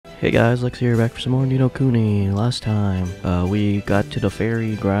Hey guys, Lex here, back for some more Ninokuni. Last time, we got to the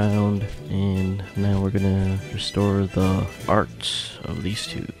Fairyground, and now we're gonna restore the arts of these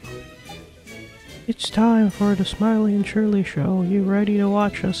two. It's time for the Smiley and Shirley show. You ready to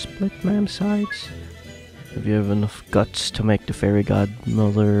watch us split man's sides? If you have enough guts to make the fairy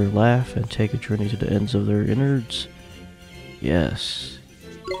godmother laugh and take a journey to the ends of their innards? Yes.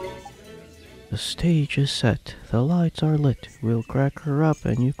 The stage is set, the lights are lit, we'll crack her up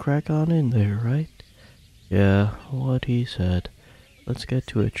and you crack on in there, right? Yeah, what he said. Let's get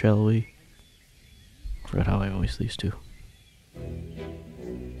to it, shall we? Forgot how I voice these two.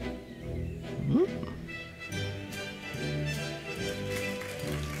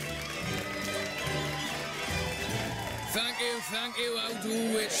 Thank you, how do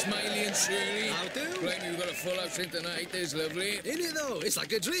it, Smiley and Shirley? How do? Right, you've got a full house in tonight, it's lovely. Ain't it though? It's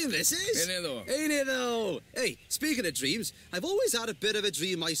like a dream, this is. Ain't it though? Ain't it though? Hey, speaking of dreams, I've always had a bit of a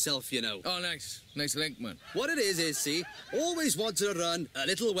dream myself, you know. Oh, nice. Nice link, man. What it is, see, always wanted to run a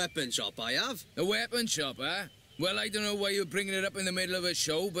little weapon shop, I have. A weapon shop, eh? Well, I don't know why you're bringing it up in the middle of a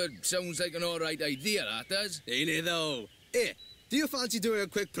show, but sounds like an alright idea, that does. Ain't it though? Hey, do you fancy doing a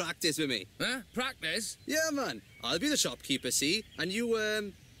quick practice with me? Huh? Practice? Yeah, man. I'll be the shopkeeper, see? And you, a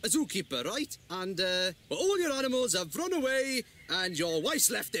zookeeper, right? And, well, all your animals have run away and your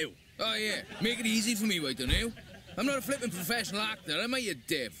wife's left you. Oh, yeah. Make it easy for me, why don't you? I'm not a flippin' professional actor, am I, you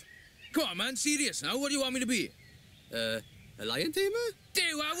div? Come on, man, serious now. What do you want me to be? A lion tamer?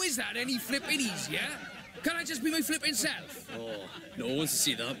 Dude, how is that any flippin' easier? Can't I just be my flippin' self? Oh, no one wants to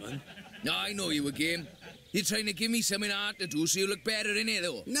see that, man. No, I know you again. You're trying to give me something hard to do so you look better in it,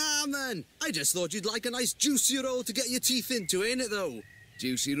 though. Nah, man. I just thought you'd like a nice juicy roll to get your teeth into, ain't it, though?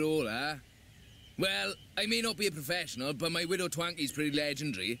 Juicy roll, huh? Well, I may not be a professional, but my widow Twanky's pretty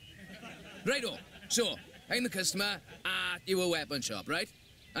legendary. Righto. So, I'm the customer at your weapon shop, right?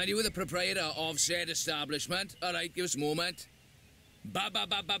 And you were the proprietor of said establishment. All right, give us a moment. Ba ba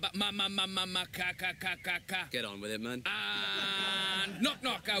ba ba ba ma ma ma ma ma ka ka ka ka ka. Get on with it, man. And knock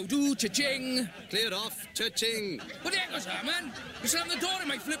knock out do cha-ching. Clear off, cha-ching. What the heck was that, man? You slammed the door in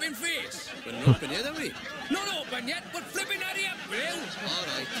my flipping face. We're not open yet, are we? Not open yet, but flipping hurry up, will. All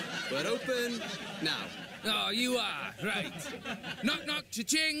right, we're open now. Oh, you are, right. Knock knock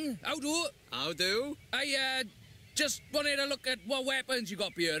cha-ching. How do? How do? I just wanted to look at what weapons you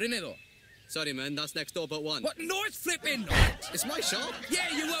got here, innit though? Sorry, man, that's next door but one. What? No, it's flipping not. It's my shop. Yeah,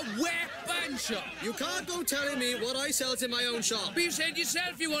 you a weapon shop. You can't go telling me what I sell's in my own shop. But you said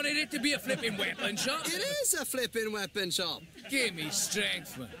yourself you wanted it to be a flipping weapon shop. It is a flipping weapon shop. Give me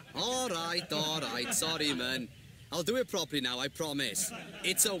strength, man. All right, sorry, man. I'll do it properly now, I promise.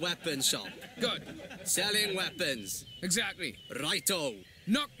 It's a weapon shop. Good. Selling weapons. Exactly. Righto.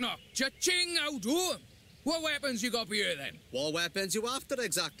 Knock knock. Cha-ching, how do? What weapons you got here then? What weapons you after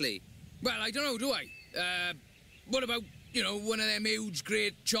exactly? Well, I don't know, do I? What about, you know, one of them huge,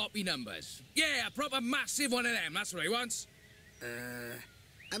 great, choppy numbers? Yeah, a proper massive one of them, that's what I want.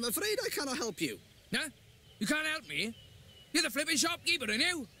 I'm afraid I cannot help you. Huh? You can't help me? You're the flipping shopkeeper, aren't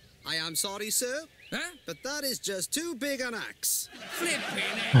you? I am sorry, sir. Huh? But that is just too big an axe. Flipping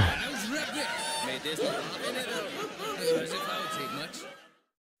heck, how's rubbish? Made this look hard, innit, though? As if that would take much.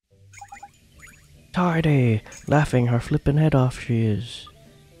 Tardy! Laughing her flippin' head off she is.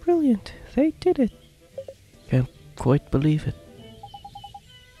 Brilliant, they did it. Can't quite believe it.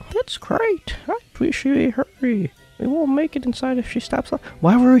 That's great. I wish you a hurry. We won't make it inside if she stops.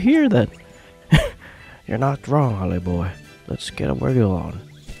 Why were we here then? You're not wrong, Holly boy. Let's get a wiggle on.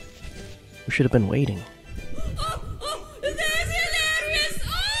 We should have been waiting. Oh, that's hilarious!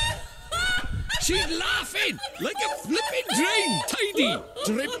 Oh. She's laughing like a flipping drain. Tidy,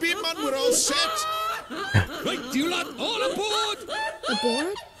 drippy, man, we're all set. Right, you lot all aboard.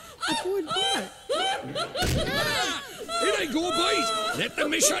 Aboard? Aboard what? Here I go, boys. Let the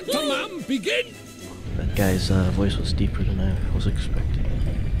mission to ma'am begin. That guy's voice was deeper than I was expecting.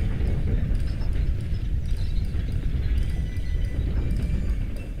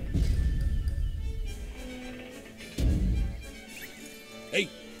 Hey,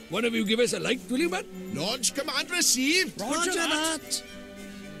 one of you give us a light, will you, man? Launch command received. Roger that.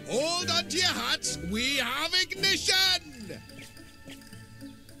 Hold on to your hats. We have ignition.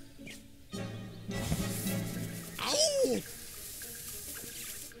 Ow!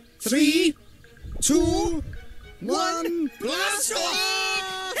 3, 2, 1, blast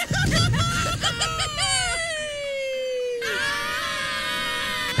off!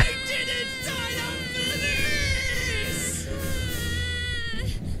 I didn't sign up for this!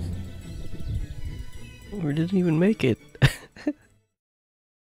 We didn't even make it.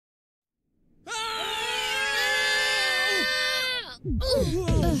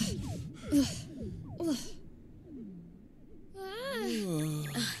 Ugh.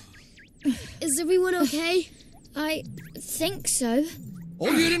 Is everyone okay? I think so.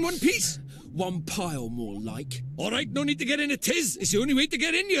 All here in one piece? One pile, more like. All right, no need to get in a tiz. It's the only way to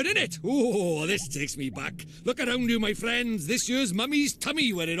get in, you're in it. Oh, this takes me back. Look around you, my friends. This year's Mummy's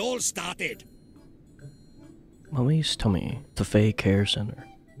tummy where it all started. Mummy's tummy, the Faycare Center.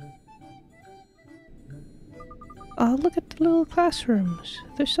 Oh, look at the little classrooms.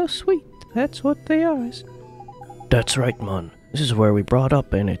 They're so sweet. That's what they are. That's right, man. This is where we brought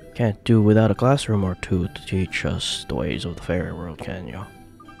up, and it can't do without a classroom or two to teach us the ways of the fairy world, can you?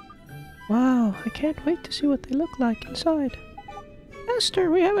 Wow, I can't wait to see what they look like inside. Esther,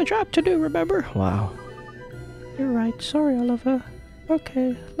 we have a job to do, remember? Wow. You're right, sorry, Oliver.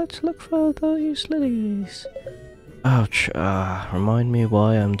 Okay, let's look for those lilies. Ouch, remind me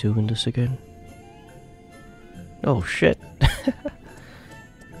why I'm doing this again? Oh shit.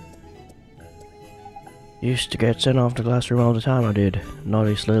 Used to get sent off to classroom all the time, I did.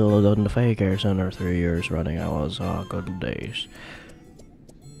 Naughtiest little in the Faycare Center 3 years running, I was. Good days.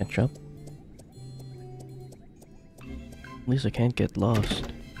 Can't jump. At least I can't get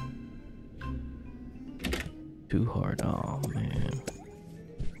lost. Too hard, oh man.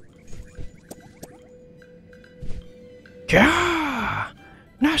 Yeah!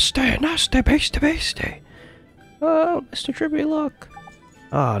 Nasty, nasty, beasty, beasty. Oh, Mr. Trippy, look.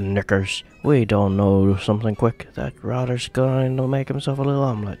 Ah, knickers. We don't know something quick. That router's going to make himself a little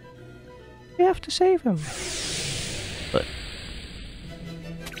omelet. We have to save him. But...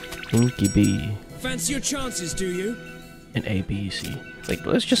 Inky B. Fancy your chances, do you? And ABC. Wait,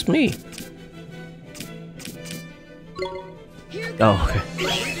 it's just me. Oh, okay.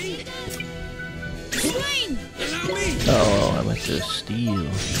 Explain! Allow me! Oh, I meant to steal.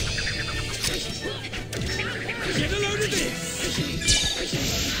 Get a load of this!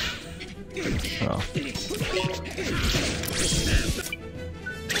 Oh.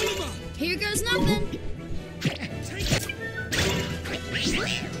 Here goes nothing.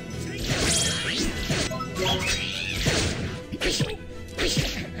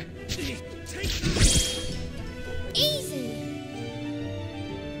 Easy.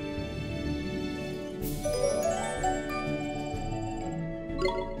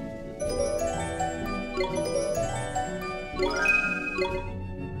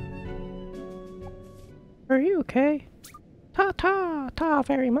 Are you okay? Ta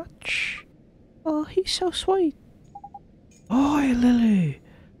very much. Oh, he's so sweet. Oi, Lily.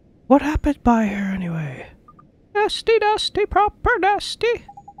 What happened by here anyway? Nasty, nasty, proper nasty.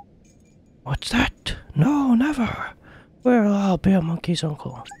 What's that? No, never. Well, I'll be a monkey's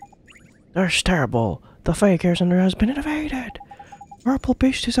uncle. There's terrible. The Faycare Center has been invaded. Purple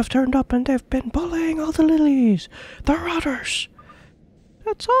beasties have turned up and they've been bullying all the lilies. They're rotters.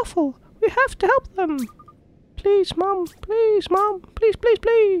 That's awful. We have to help them. Please, Mom. Please, Mom. Please, please,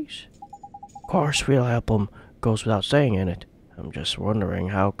 please. Of course we'll help them. Goes without saying, innit? I'm just wondering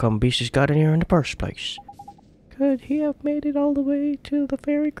how come beasties got in here in the first place. Could he have made it all the way to the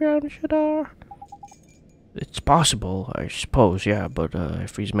Fairyground, Shadar? It's possible, I suppose, yeah, but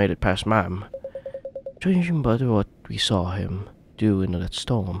if he's made it past Ma'am. Judging by what we saw him do in that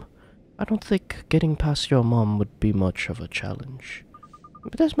storm, I don't think getting past your mom would be much of a challenge.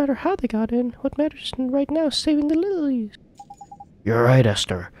 It doesn't matter how they got in. What matters right now is saving the lilies. You're right,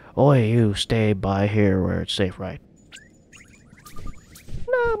 Esther. Oi, you stay by here where it's safe, right?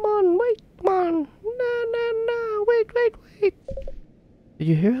 Nah, man, wait, man. Nah, wait. Did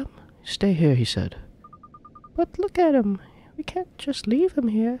you hear him? Stay here, he said. But look at him. We can't just leave him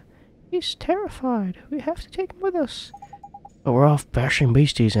here. He's terrified. We have to take him with us. But we're off bashing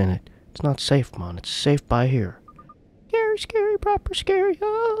beasties in it. It's not safe, man. It's safe by here. Scary, proper scary.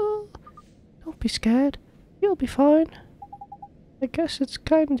 Oh, don't be scared. You'll be fine. I guess it's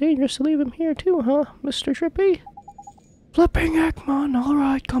kind of dangerous to leave him here too, huh, Mr. Trippy? Flipping heck, man.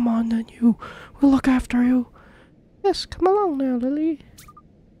 Alright, come on then, you. We'll look after you. Yes, come along now, Lily.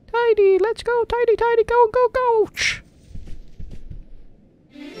 Tidy, let's go, tidy, go. Shh.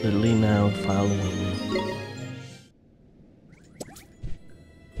 Lily now following.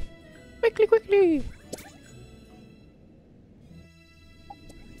 Quickly.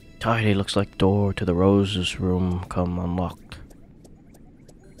 Tidy looks like door to the Rose's room come unlocked.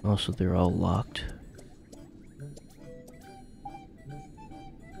 Also, they're all locked.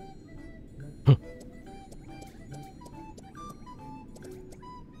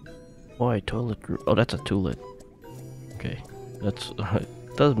 Why toilet? Oh, that's a tulip. Okay, that's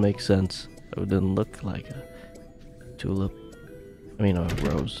does make sense. It didn't look like a tulip. I mean, a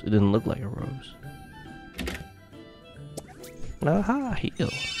rose. It didn't look like a rose. Aha, heal.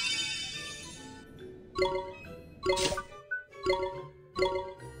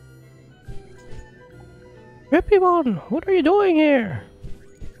 Rippy one, what are you doing here?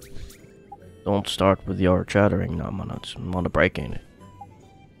 Don't start with your chattering, no, man. I'm on a break, ain't it?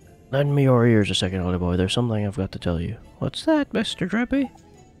 Lend me your ears a second, old boy. There's something I've got to tell you. What's that, Mr. Drippy?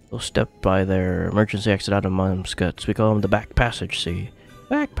 We'll step by their emergency exit out of Mom's guts. We call them the back passage, see?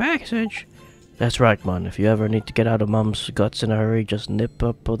 Back passage? That's right, man. If you ever need to get out of Mom's guts in a hurry, just nip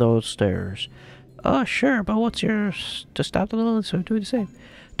up those stairs. Oh, sure, but what's yours? Just stop a little, so do the same.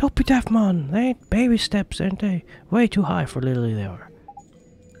 Don't be deaf, man. They ain't baby steps, ain't they? Way too high for Lily they are.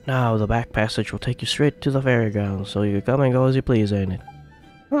 Now, the back passage will take you straight to the Fairyground, so you come and go as you please, ain't it?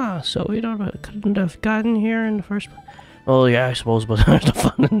 Ah, so we couldn't have gotten here in the first place? Well, yeah, I suppose, but there's no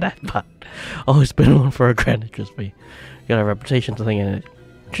fun in that, but always been one for a granted, just me. Got a reputation to thinking it.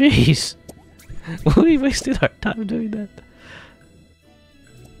 Jeez! We wasted our time doing that.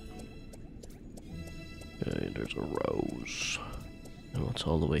 Okay, there's a rose. And what's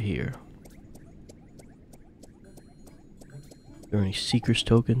all the way here? Are there any seekers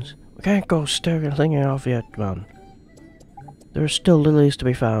tokens? We can't go staring thinking off yet, man. There's still lilies to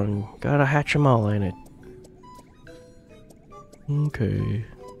be found. Gotta hatch 'em all, ain't it? Okay.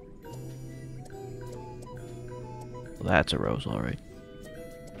 Well, that's a rose, alright.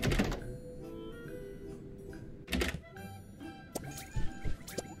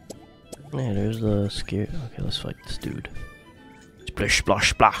 Yeah, there's the scare. Okay, let's fight this dude. Splish, splash,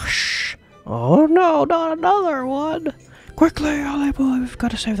 splash! Oh no, not another one! Quickly, Ollie boy, we've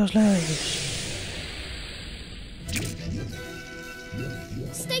got to save those lilies.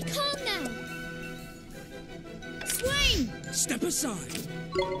 Stay calm now. Swain! Step aside.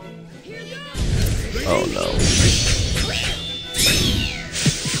 Oh no.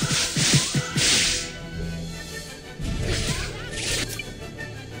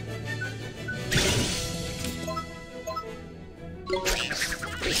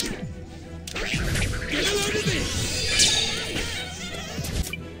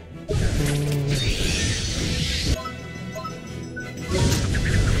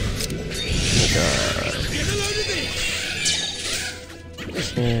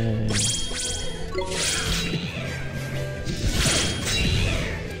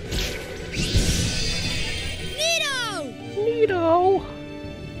 Neato!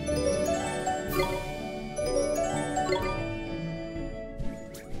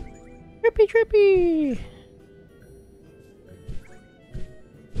 Trippy, trippy!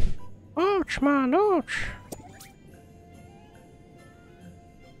 Ouch, man, ouch!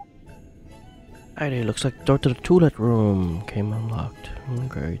 Alrighty, looks like the door to the tulip room came unlocked.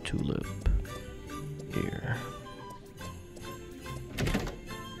 Okay, tulip. Here.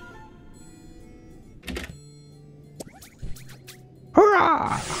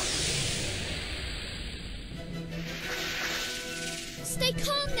 Hurrah! Stay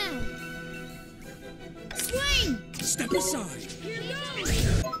calm now. Swain! Step aside.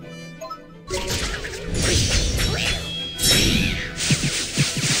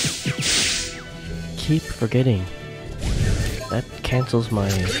 Keep forgetting. That cancels my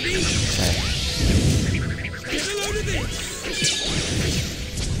attack. Get a load of this.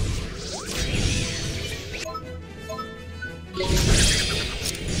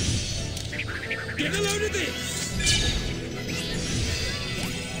 Get a load of this.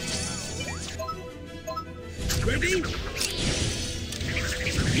 Ready?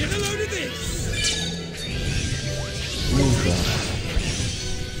 Get a load of this.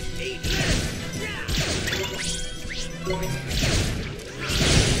 Eat this.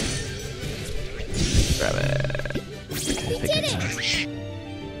 Grab it. We did it!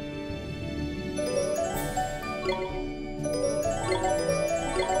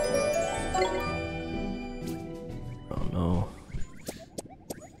 Oh no.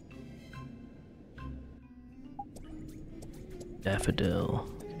 Daffodil.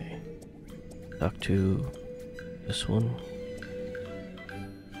 Okay. Talk to this one.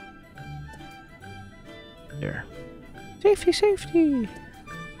 There. Safety, safety!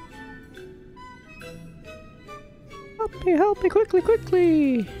 Help me, quickly,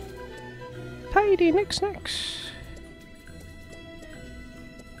 quickly! Tidy, next. Bless.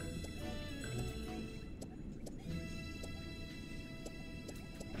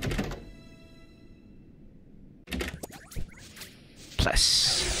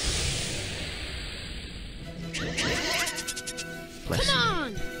 Bless. Come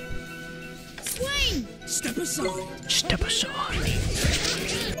on! Swain! Step aside. Step aside.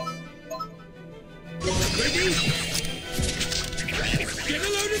 Ready? Get a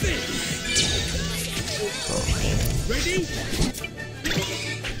load of this. Ready?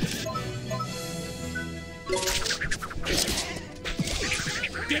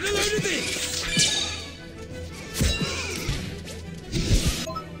 Get a load of this!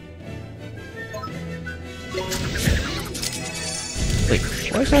 Wait,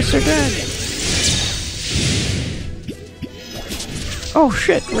 why is that so dead? Oh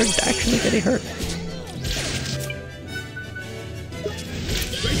shit, we're actually getting hurt.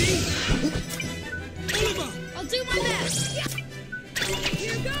 Ready? Oliver! I'll do my best.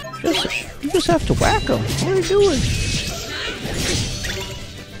 You just have to whack him. What are you doing?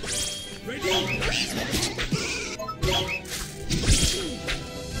 Ready?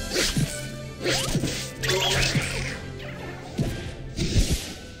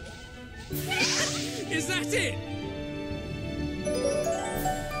 Is that it?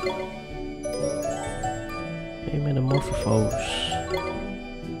 Hey, metamorphose.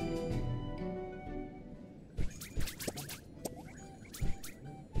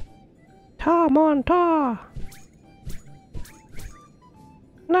 Ta, mon, ta!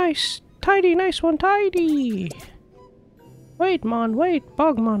 Nice, tidy, nice one, tidy! Wait, mon, wait,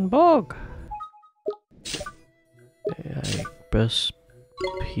 bug, mon, bug! Okay, I press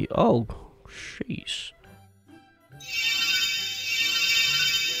P. Oh, jeez.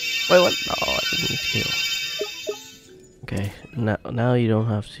 Wait, what? No, I didn't need to heal. Okay, now you don't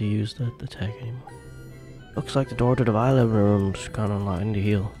have to use the attack anymore. Looks like the door to the violet room's kind of lying to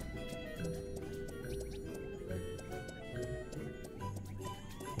heal.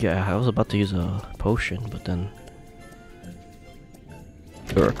 Yeah, I was about to use a potion, but then...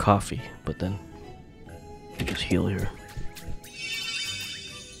 Or a coffee, but then... I just heal here.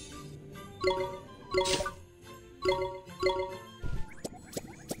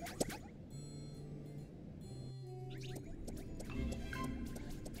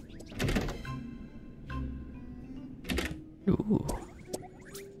 Ooh.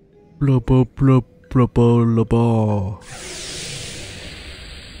 Blah blah blah blah blah blah.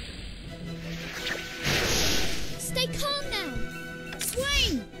 Stay calm now.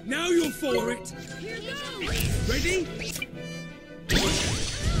 Swing. Now you're for it! Ready?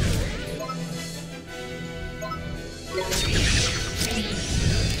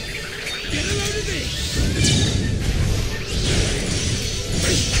 Get a load of this!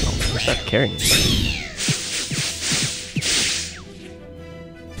 Oh, where's that carrying me?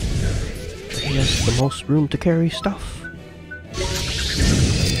 He has the most room to carry stuff.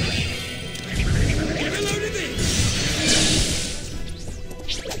 Get a load of this!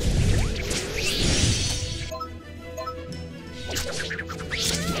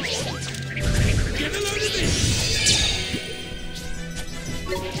 Get a load of this!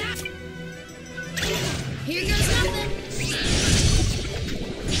 Here goes nothing.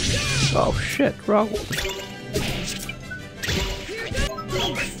 Oh shit, wrong.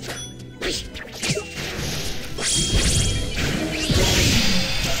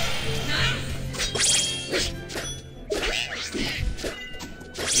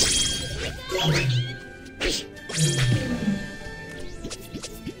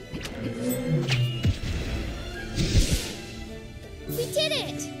 We did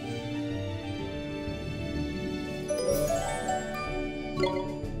it.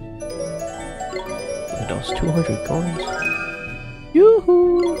 Wait, those 200 coins.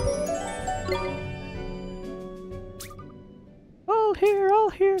 Yoo-hoo! All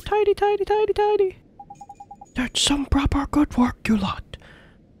here, tidy, tidy, tidy, tidy. That's some proper good work, you lot.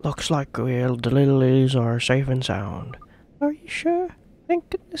 Looks like the lilies are safe and sound. Are you sure? Thank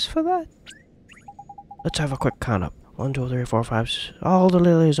goodness for that. Let's have a quick count up. 1, 2, 3, 4, 5, all the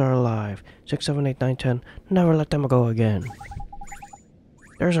lilies are alive. 6, 7, 8, 9, 10. Never let them go again.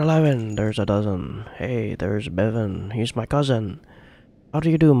 There's 11. There's a dozen. Hey, there's Bevan. He's my cousin. How do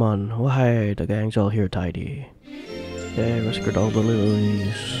you do, man? Why, the gang's all here tidy. Yeah, rescued all the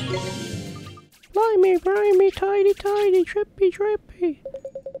lilies. Blimey, blimey, tidy, tidy, trippy, trippy.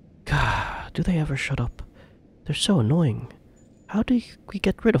 God, do they ever shut up? They're so annoying. How do we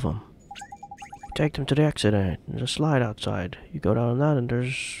get rid of them? Take them to the exit. There's a slide outside. You go down that and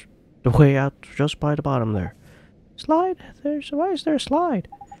there's the way out just by the bottom there. Slide? Why is there a slide?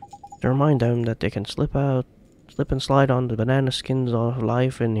 To remind them that they can slip and slide on the banana skins of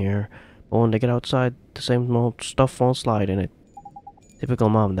life in here. But when they get outside, the same old stuff won't slide in it. Typical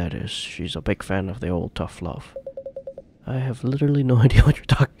mom, that is. She's a big fan of the old tough love. I have literally no idea what you're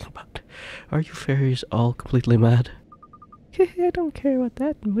talking about. Are you fairies all completely mad? I don't care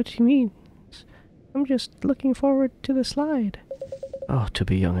what she means. I'm just looking forward to the slide. Oh, to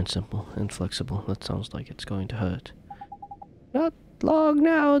be young and simple and flexible. That sounds like it's going to hurt. Not long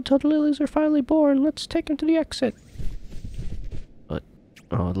now until the lilies are finally born. Let's take them to the exit.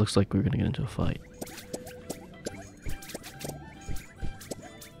 Oh, it looks like we're gonna get into a fight.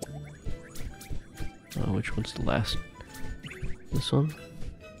 Which one's the last? This one?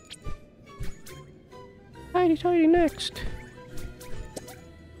 Tidy next.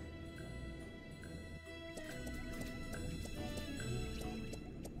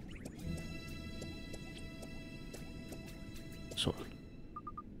 This one. To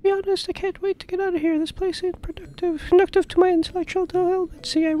be honest, I can't wait to get out of here. This place ain't conductive to my intellectual development.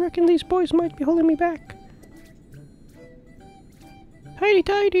 See, I reckon these boys might be holding me back.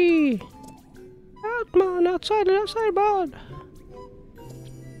 Tidy! Out, man! Outside, man!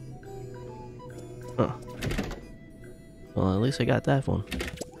 Oh. Well, at least I got that one.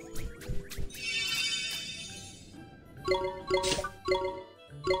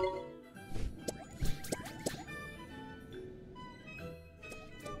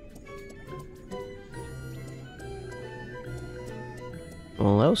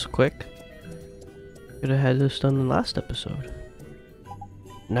 Well, that was quick. Could have had this done in the last episode.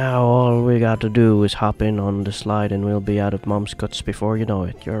 Now all we got to do is hop in on the slide and we'll be out of Mom's guts before you know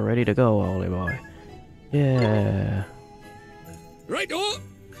it. You're ready to go, Ollie boy. Yeah. Right-o!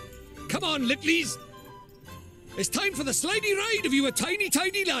 Come on, littlies! It's time for the slidey ride of your tiny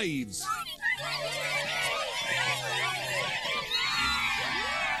lives!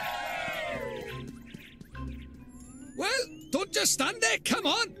 Well, don't just stand there, come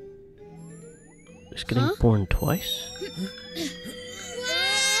on! He's getting born twice?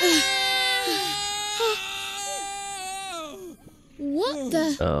 What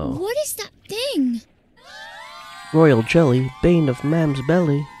the? Oh. What is that thing? Royal jelly, bane of Mam's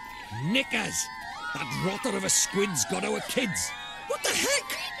belly. Knickers! That rotter of a squid's got our kids! What the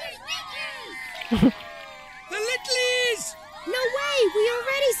heck? The littlies! No way! We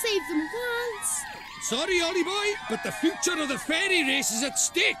already saved them once. Sorry, Ollie boy, but the future of the fairy race is at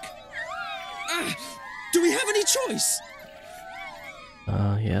stake. Do we have any choice?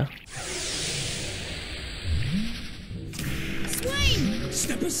 Yeah. Swing!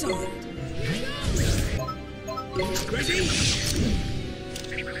 Step aside. Ready?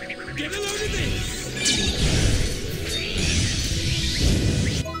 Get a load of this.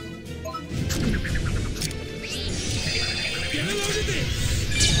 Get a load of this.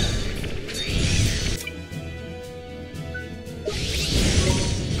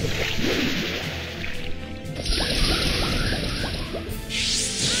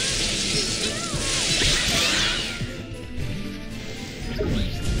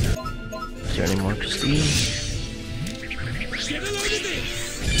 Is there any more prestige? Get a load of this.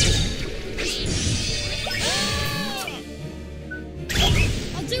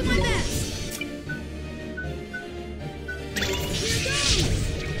 I'll do my best. Here goes.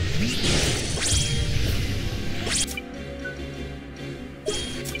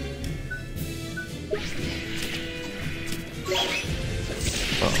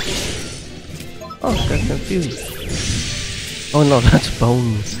 Oh, got confused. Oh no, that's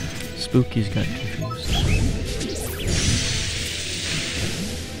Bone. Spooky's got confused.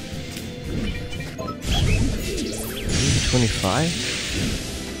 25?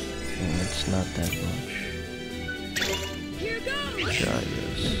 Oh, it's not that much. Here goes. Try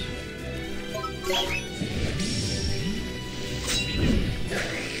this.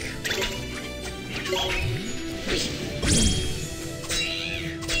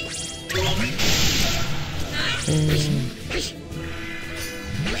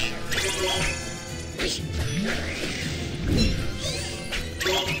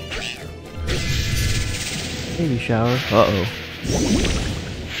 Baby shower. Uh-oh.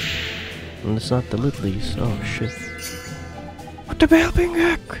 And it's not the Littlies. Oh, shit. What the helping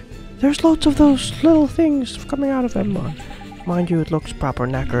heck? There's loads of those little things coming out of them. Mind you, it looks proper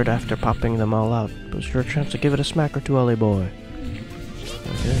knackered after popping them all out. But it's your chance to give it a smack or two, Ollie boy.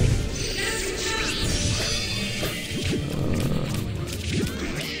 Okay.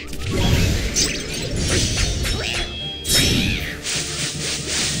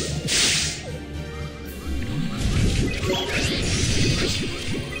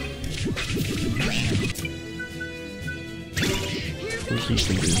 Let's see what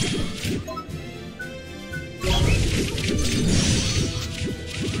you can do.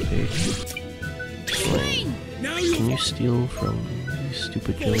 Okay. Swing. Can you steal from these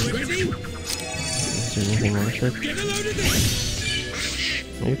stupid jellies? Ready? Is there anything worth it? Get a load of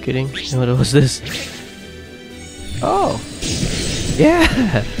this. Are you kidding? What was this? Oh!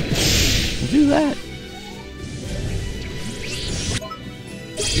 Yeah! Do that!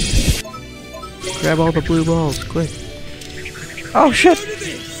 Grab all the blue balls, quick! Oh shit!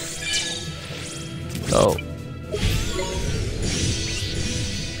 Oh.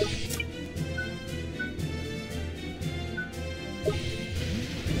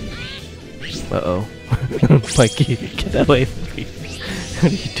 Uh-oh. Mikey, get away from me.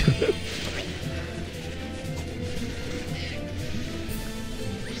 What are you doing?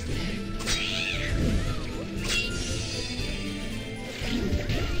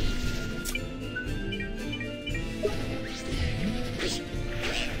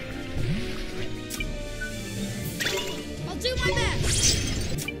 I'll do my best.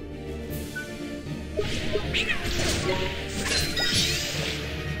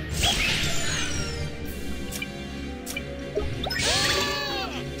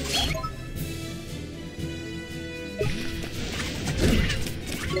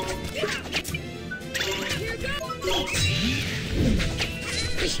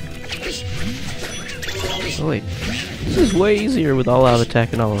 Oh wait, this is way easier with all out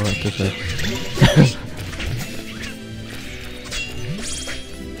attack and all out this.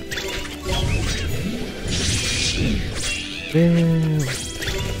 Damn.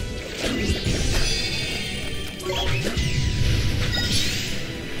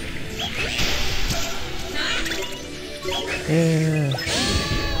 Yeah.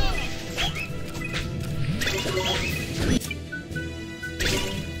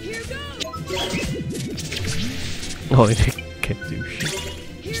 Here goes. Oh, I can't do shit.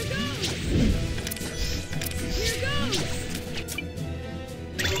 Here goes. Here goes.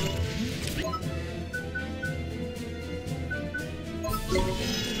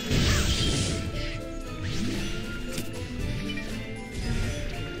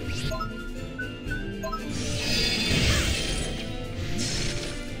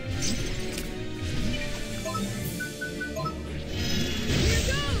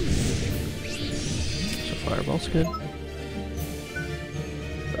 So fireball's good.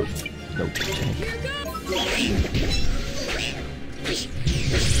 Nope, tank.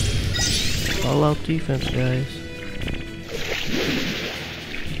 All out defense, guys.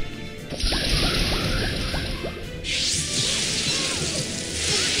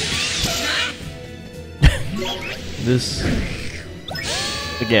 This,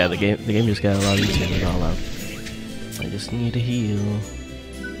 yeah, the game just got a lot easier with all out. I just need to heal.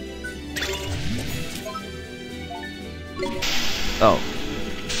 Oh.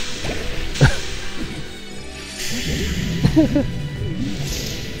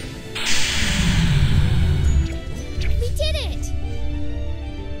 We did it!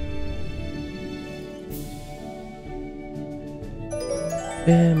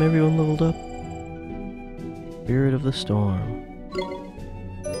 Bam, everyone leveled up. Spirit of the Storm.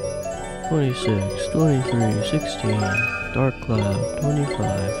 26, 23, 16, Dark Cloud,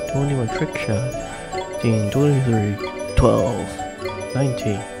 25, 21, Trick Shot, 18, 23, 12,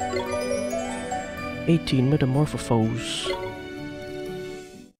 19, 18, Metamorphose.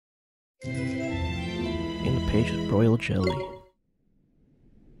 In the page is Royal Jelly.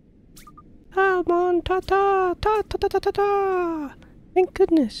 Almond, ta-ta, ta-ta-ta-ta-ta-ta! Thank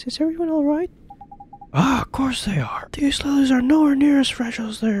goodness, is everyone alright? Ah, of course they are. These lilies are nowhere near as fresh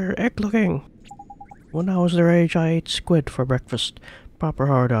as they're egg-looking. When I was their age, I ate squid for breakfast. Proper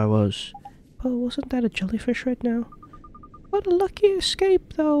hard I was. Well, wasn't that a jellyfish right now? What a lucky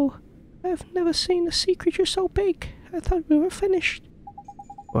escape, though. I've never seen a sea creature so big. I thought we were finished.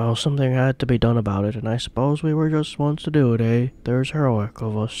 Well, something had to be done about it, and I suppose we were just ones to do it, eh? There's heroic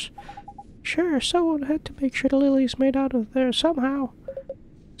of us. Sure, someone had to make sure the lilies made out of there somehow.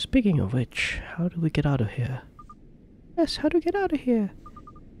 Speaking of which, how do we get out of here? Yes, how do we get out of here?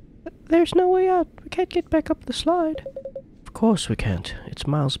 There's no way out. We can't get back up the slide. Of course we can't. It's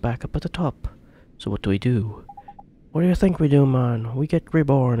miles back up at the top. So what do we do? What do you think we do, man? We get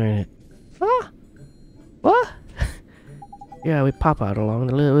reborn in it. Huh? What? Yeah, we pop out along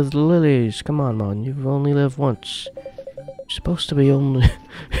with the lilies. Come on, man. You've only lived once. You're supposed to be only...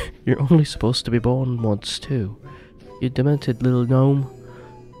 You're only supposed to be born once, too. You demented little gnome.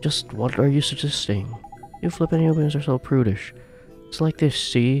 Just what are you suggesting? You flippin' humans are so prudish. It's like this,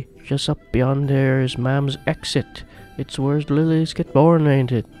 see? Just up beyond there is Mam's exit. It's where the lilies get born,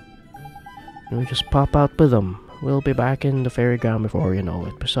 ain't it? And we just pop out with them. We'll be back in the Fairyground before you know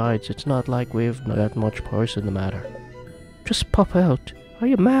it. Besides, it's not like we've that much choice in the matter. Just pop out. Are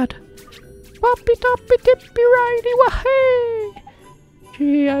you mad? Poppy toppy tippy righty wahey!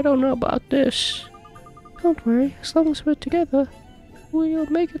 Gee, I don't know about this. Don't worry, as long as we're together, we'll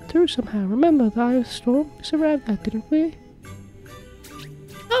make it through somehow. Remember the Eye of the Storm? We survived that, didn't we?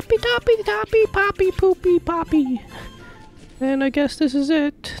 Poppy toppy toppy poppy poopy poppy. And I guess this is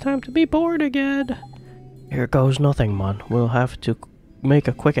it. Time to be born again. Here goes nothing, man. We'll have to make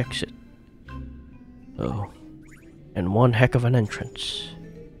a quick exit. Oh. And one heck of an entrance.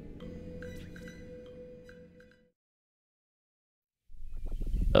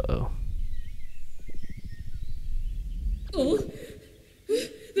 Uh-oh.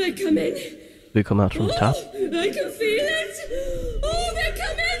 they're coming. We come out from the top. Oh, I can feel it. Oh, they're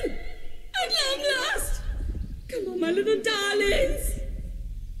coming. At long last. Come on, my little darlings.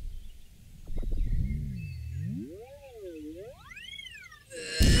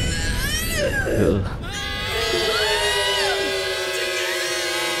 Ugh.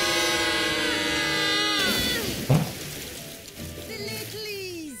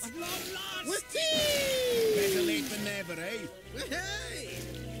 Better late than never, eh?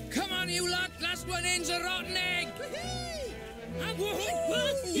 Come on, you lot. Last one in's a rotten egg.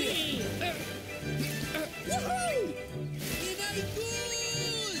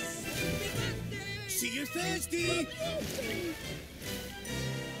 See you Thursday.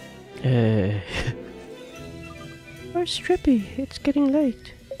 Hey. Where's Strippy? It's getting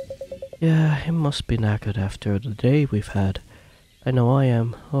late. Yeah, he must be knackered after the day we've had. I know I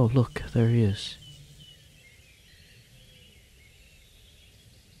am. Oh, look, there he is.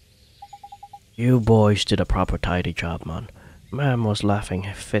 You boys did a proper tidy job, man. Ma'am was laughing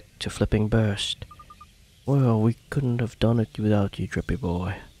fit to flipping burst. Well, we couldn't have done it without you, Drippy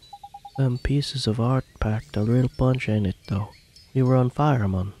boy. Them pieces of art packed a real punch in it, though. You were on fire,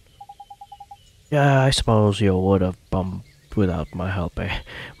 man. Yeah, I suppose you would have bumped without my help, eh?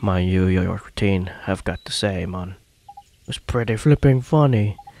 Mind you, your routine, I've got to say, man. It was pretty flipping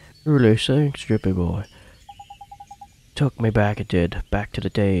funny. Really, thanks, Drippy boy. Took me back, it did. Back to the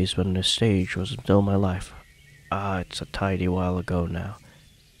days when the stage was still my life. Ah, it's a tidy while ago now.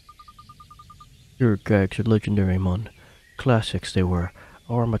 Your gags are legendary, man. Classics they were.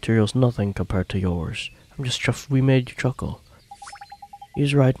 Our material's nothing compared to yours. I'm just chuffed we made you chuckle.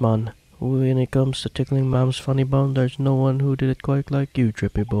 He's right, man. When it comes to tickling Mom's funny bone, there's no one who did it quite like you,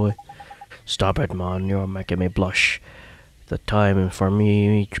 Drippy boy. Stop it, man. You're making me blush. The time for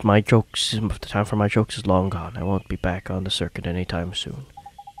my jokes is long gone. I won't be back on the circuit anytime soon.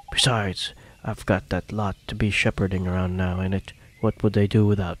 Besides, I've got that lot to be shepherding around now, innit? What would they do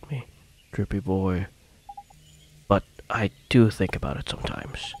without me, Drippy boy? But I do think about it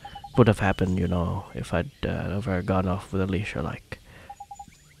sometimes. Would have happened, you know, if I'd ever gone off with Alicia, like.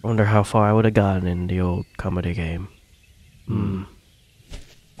 Wonder how far I would have gone in the old comedy game.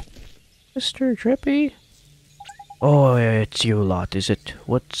 Mr. Drippy? Oh, it's you lot, is it?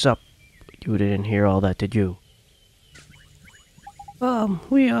 What's up? You didn't hear all that, did you? No,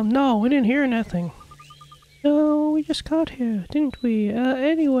 we didn't hear nothing. No, we just got here, didn't we?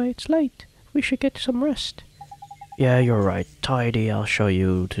 Anyway, it's late. We should get some rest. Yeah, you're right. Tidy, I'll show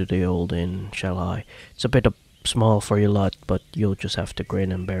you to the old inn, shall I? It's a bit small for you lot, but you'll just have to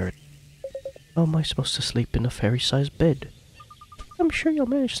grin and bear it. How am I supposed to sleep in a fairy-sized bed? I'm sure you'll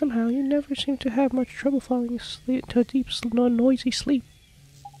manage somehow. You never seem to have much trouble falling asleep to a deep, noisy sleep.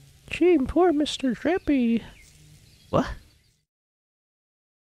 Gee, poor Mr. Drippy. What?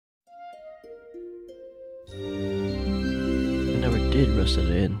 I never did rest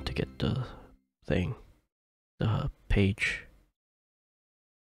it in to get the thing. The page.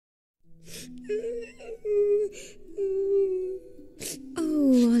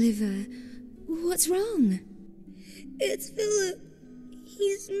 Oh, Oliver, what's wrong? It's Philip.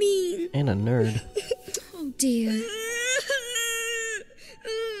 He's mean. And a nerd. Oh, dear.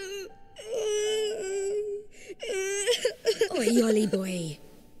 Oi, Ollie boy.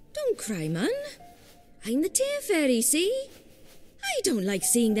 Don't cry, man. I'm the tear fairy, see? I don't like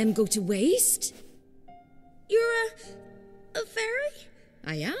seeing them go to waste. You're a fairy?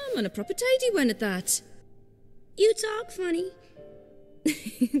 I am, and a proper tidy one at that. You talk funny.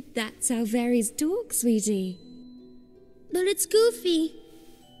 That's how fairies talk, sweetie. But it's goofy.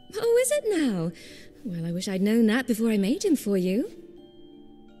 Oh, is it now? Well, I wish I'd known that before I made him for you.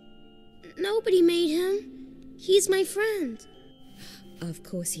 Nobody made him. He's my friend. Of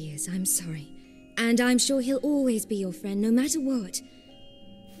course he is, I'm sorry. And I'm sure he'll always be your friend, no matter what.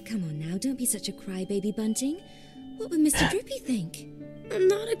 Come on now, don't be such a crybaby, Bunting. What would Mr. Drippy think? I'm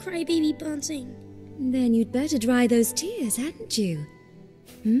not a crybaby, Bunting. Then you'd better dry those tears, hadn't you?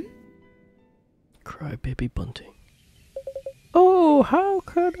 Crybaby Bunting. Oh, how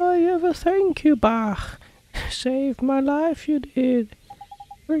could I ever thank you, Bach? Saved my life, you did.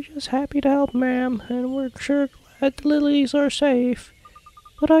 We're just happy to help, ma'am, and we're sure glad the lilies are safe.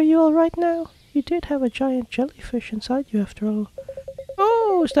 But are you all right now? You did have a giant jellyfish inside you after all.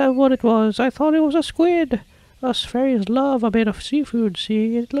 Oh, is that what it was? I thought it was a squid. Us fairies love a bit of seafood,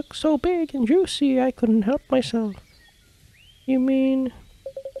 see? It looks so big and juicy, I couldn't help myself. You mean...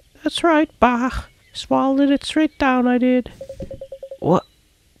 That's right, Bah. Swallowed it straight down, I did. What?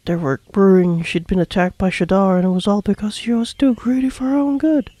 There were worrying she'd been attacked by Shadar, and it was all because she was too greedy for her own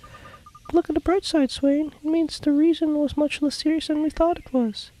good. Look at the bright side, Swain. It means the reason was much less serious than we thought it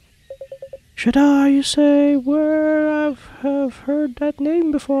was. Shada, you say? Where have heard that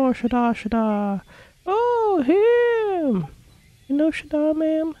name before, Shada, Shada. Oh, him! You know Shada,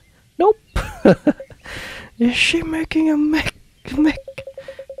 ma'am? Nope. Is she making a mech?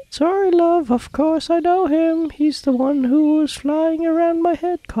 Sorry, love, of course I know him. He's the one who was flying around my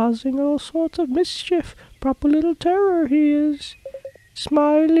head, causing all sorts of mischief. Proper little terror he is.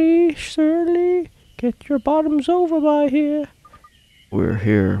 Smiley, surly, get your bottoms over by here. We're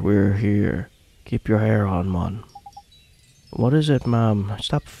here. Keep your hair on, mon. What is it, ma'am?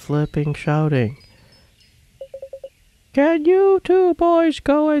 Stop flipping, shouting. Can you two boys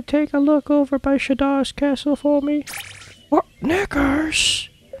go and take a look over by Shadar's castle for me? What, knickers?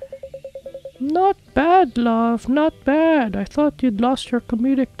 Not bad, love, not bad. I thought you'd lost your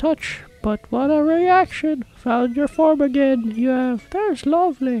comedic touch, but what a reaction. Found your form again, you have. There's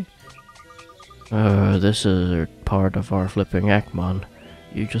lovely. This is part of our flipping act, man.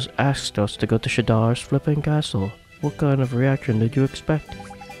 You just asked us to go to Shadar's flipping castle. What kind of reaction did you expect?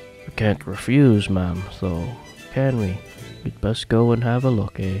 We can't refuse, ma'am, so can we? We'd best go and have a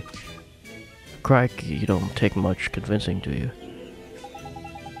look, eh? Crikey, you don't take much convincing, do you?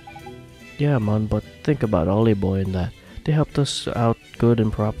 Yeah, man, but think about Ollie Boy and that. They helped us out good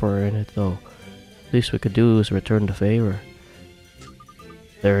and proper in it, though. Least we could do is return the favor.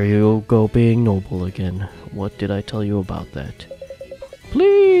 There you go, being noble again. What did I tell you about that?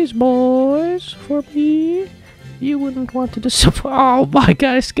 Please, boys, for me, you wouldn't want to disappoint. Oh my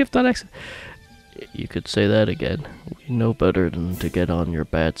god, I skipped that accent. You could say that again. We know better than to get on your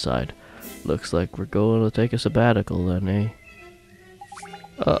bad side. Looks like we're going to take a sabbatical then, eh?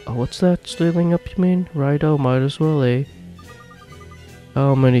 What's that? Slimming up, you mean? Righto, might as well, eh?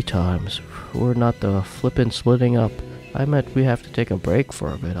 How many times? We're not the flippin' splitting up. I meant we have to take a break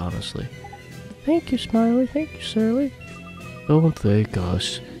for a bit, honestly. Thank you, Smiley. Thank you, Surly. Don't thank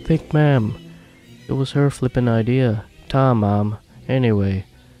us. Thank ma'am. It was her flippin' idea. Ta, ma'am. Anyway,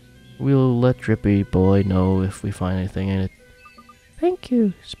 we'll let Drippy Boy know if we find anything in it. Thank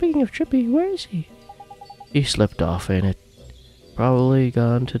you. Speaking of Drippy, where is he? He slipped off, ain't it? Probably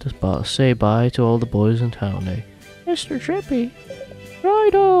gone to the spot. Say bye to all the boys in town, eh? Mr. Drippy.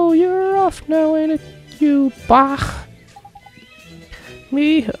 Righto, you're off now, ain't it? You Bach.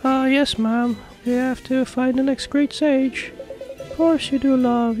 Me? Yes, ma'am. We have to find the next great sage. Of course you do,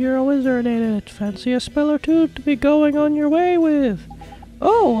 love. You're a wizard, ain't it? Fancy a spell or two to be going on your way with.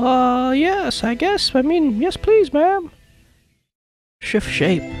 Oh, yes, I guess. I mean, yes, please, ma'am. Shift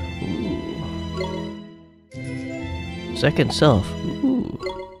shape. Ooh. Second self. Ooh.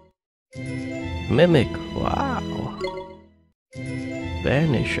 Mimic. Wow.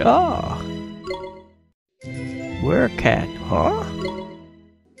 Vanish. Ah. Werecat. Huh?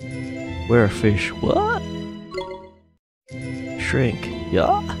 Werefish. What? Shrink.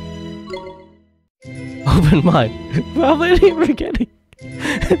 Yeah? Open mind. How many are we getting?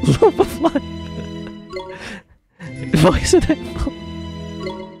 Loop of life. Voice and headphone.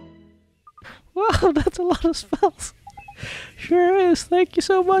 Wow, that's a lot of spells. Sure is. Thank you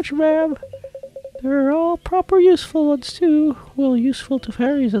so much, ma'am. They're all proper useful ones, too. Well, useful to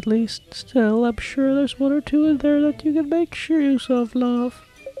fairies, at least. Still, I'm sure there's one or two in there that you can make sure use of, love.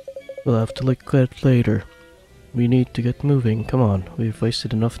 We'll have to look at it later. We need to get moving. Come on, we've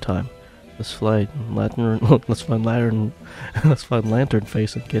wasted enough time. Let's find Lantern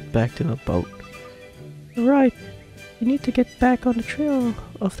Face and get back to the boat. Right. We need to get back on the trail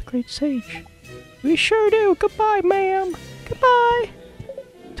of the Great Sage. We sure do. Goodbye, ma'am. Goodbye.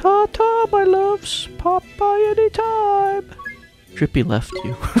 Ta-ta, my loves. Pop by any time. Drippy left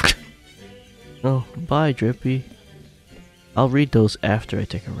you. Oh, bye, Drippy. I'll read those after I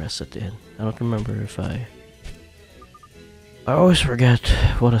take a rest at the end. I don't remember if I always forget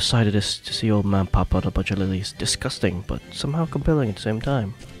what a sight it is to see old man pop out a bunch of lilies. Disgusting, but somehow compelling at the same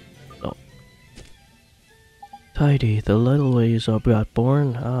time. Oh. Tidy, the little ways are got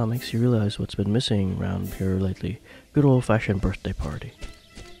born. Ah, makes you realize what's been missing around here lately. Good old-fashioned birthday party.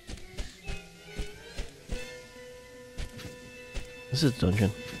 This is a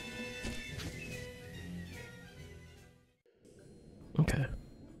dungeon. Okay.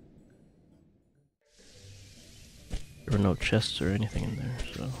 There were no chests or anything in there,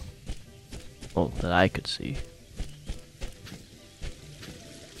 so... well, that I could see.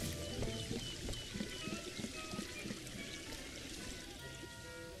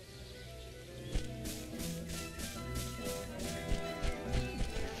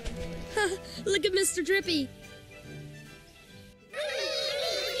 Look at Mr. Drippy.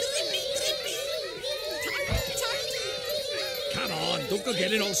 Come on, don't go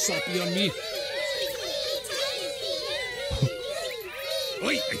getting all soppy on me.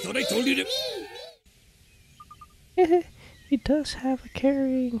 Wait, I thought I told you to... He does have a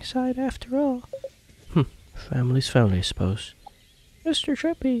carrying side after all. Family's family, I suppose. Mr.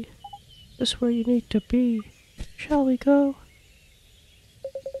 Drippy, this is where you need to be. Shall we go?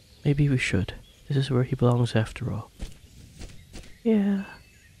 Maybe we should. This is where he belongs after all. Yeah,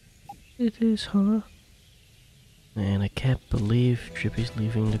 it is, huh? Man, I can't believe Drippy's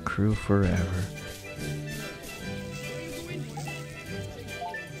leaving the crew forever.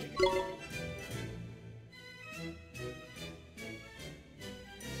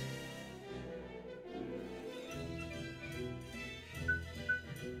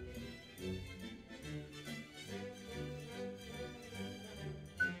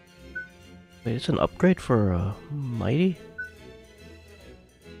 Wait, it's an upgrade for Mighty?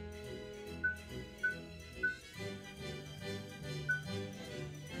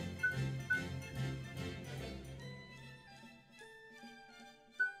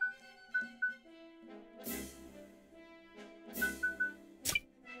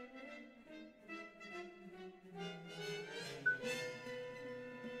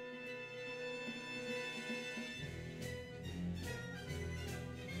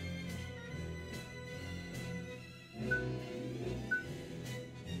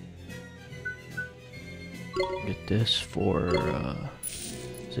 Get this for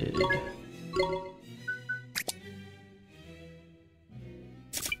Zid.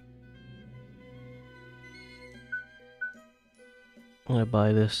 I'm gonna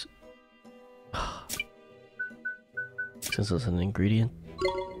buy this since it's an ingredient.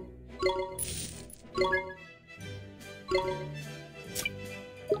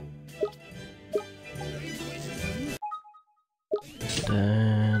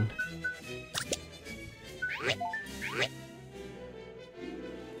 Then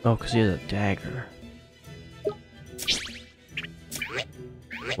oh, because he has a dagger.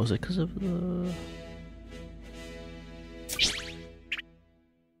 Was it because of the...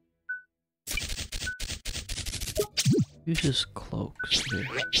 Uses cloaks here.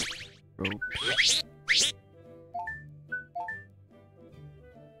 Ropes.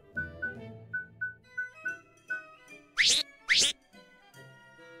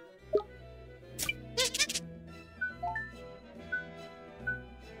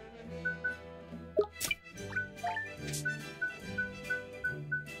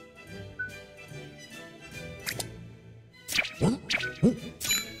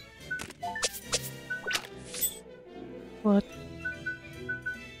 What?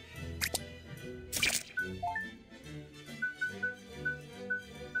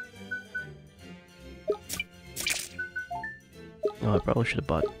 No, I probably should have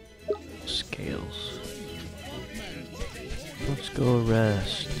bought scales. Let's go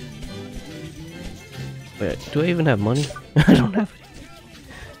rest. Wait, do I even have money? I don't have any.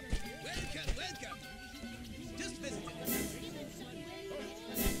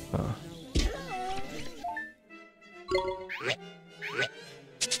 Huh.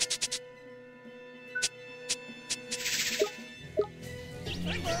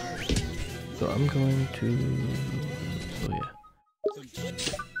 So I'm going to... oh yeah.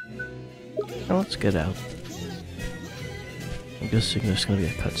 Now let's get out. I'm guessing there's gonna be a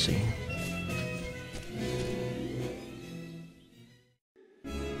cutscene.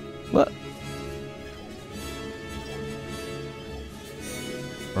 What?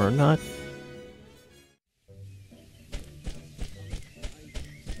 Or not?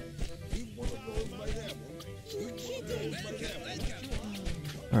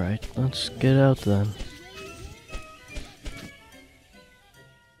 Alright, let's get out then.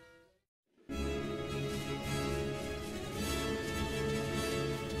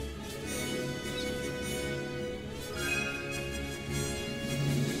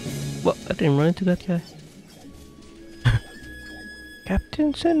 What? I didn't run into that guy.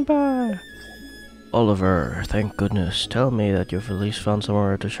 Captain Sinbad! Oliver, thank goodness. Tell me that you've at least found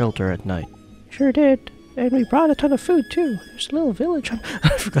somewhere to shelter at night. Sure did. And we brought a ton of food too. There's a little village on...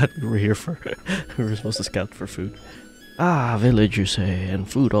 I forgot we were here for... we were supposed to scout for food. Ah, village you say, and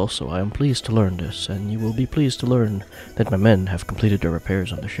food also. I am pleased to learn this, and you will be pleased to learn that my men have completed their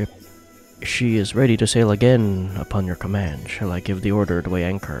repairs on the ship. She is ready to sail again upon your command. Shall I give the order to weigh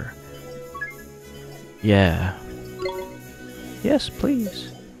anchor? Yeah. Yes,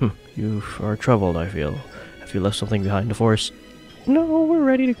 please. You are troubled, I feel. Have you left something behind the forest? No, we're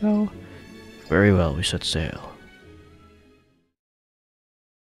ready to go. Very well, we set sail.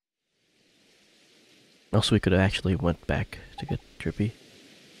 Also, we could have actually went back to get Drippy.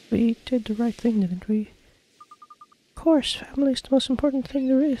 We did the right thing, didn't we? Of course, family's the most important thing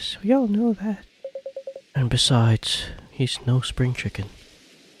there is. We all know that. And besides, he's no spring chicken.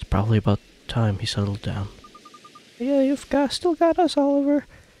 probably about time he settled down. Yeah, still got us, Oliver.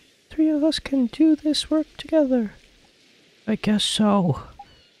 3 of us can do this work together. I guess so.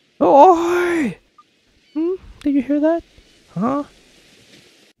 Oi! Did you hear that? Huh?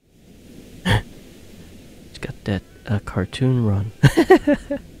 It's got that cartoon run.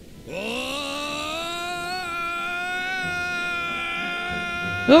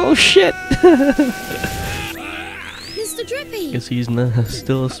 Oh shit! Mr. Drippy! Guess he's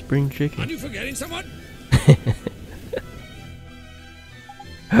still a spring chicken. Are you forgetting someone?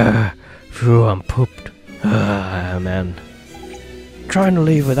 Phew, I'm pooped. Man. Trying to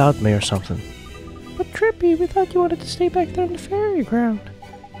leave without me or something. But Drippy, we thought you wanted to stay back there in the Fairyground.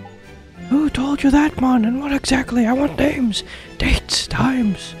 Who told you that, Mon? And what exactly? I want names, dates,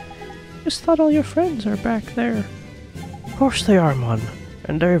 times. Just thought all your friends are back there. Of course they are, Mon.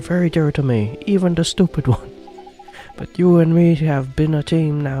 And they're very dear to me, even the stupid one. But you and me have been a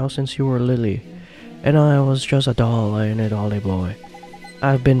team now since you were Lily. And I was just a doll and a dolly boy.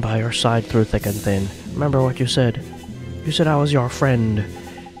 I've been by your side through thick and thin. Remember what you said? You said I was your friend.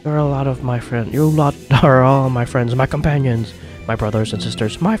 You're a lot of my friends. You lot are all my friends, my companions, my brothers and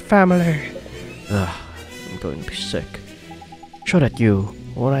sisters, my family. Ugh, I'm going to be sick. Shut at you.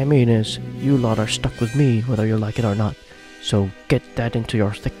 What I mean is, you lot are stuck with me, whether you like it or not. So get that into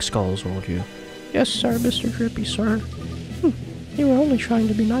your thick skulls, won't you? Yes, sir, Mr. Drippy, sir. You were only trying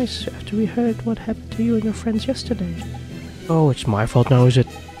to be nice after we heard what happened to you and your friends yesterday. Oh, it's my fault now, is it?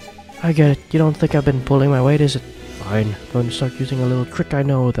 I get it. You don't think I've been pulling my weight, is it? Fine. I'm going to start using a little trick I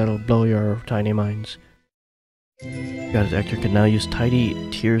know that'll blow your tiny minds. Got it, actor can now use Tidy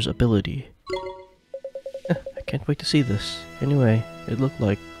Tears ability. I can't wait to see this. Anyway, it looked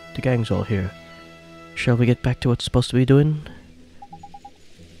like the gang's all here. Shall we get back to what's supposed to be doing?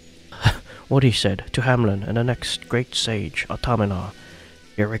 What he said to Hamlin and the next great sage, Automina.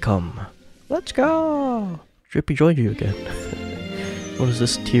 Here we come. Let's go! Drippy joined you again. What does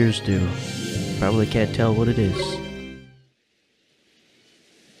this tears do? Probably can't tell what it is.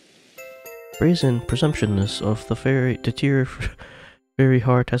 Brazen presumptuousness of the fairy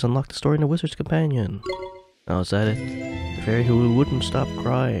heart has unlocked the story in the Wizard's Companion. Oh, is that it? The fairy who wouldn't stop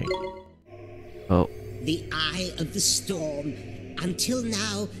crying. Oh. The eye of the storm. Until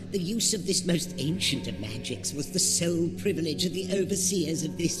now, the use of this most ancient of magics was the sole privilege of the overseers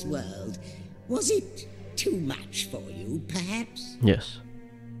of this world. Was it too much for you, perhaps? Yes.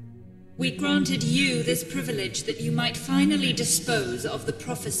 We granted you this privilege that you might finally dispose of the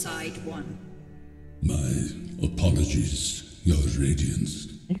prophesied one. My apologies, Your Radiance.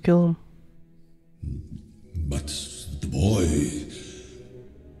 You kill him. But the boy,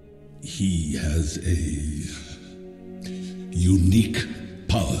 he has a unique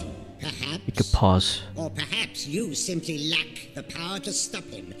power. Perhaps. You could pause. Or perhaps you simply lack the power to stop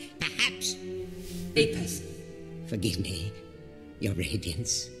him. Perhaps. Apis. Forgive me, Your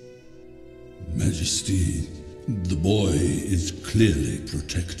Radiance. Majesty, the boy is clearly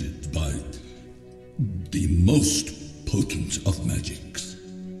protected by the most potent of magics.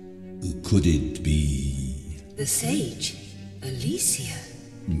 Could it be... The sage, Alicia.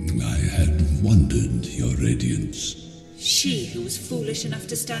 I had wondered, Your Radiance. She who was foolish enough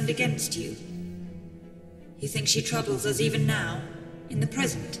to stand against you. You think she troubles us even now, in the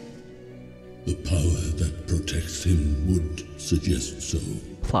present? The power that protects him would suggest so.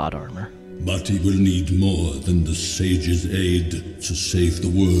 Plot armor. But he will need more than the sage's aid to save the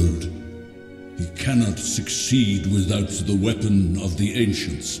world. He cannot succeed without the weapon of the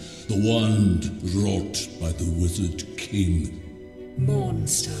ancients, the wand wrought by the Wizard King.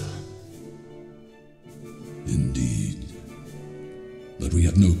 Mornstar. Indeed. But we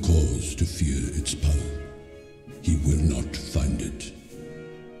have no cause to fear its power. He will not find it.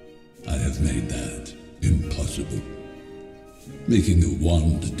 I have made that impossible. Making a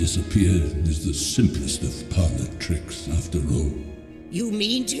wand disappear is the simplest of parlor tricks, after all. You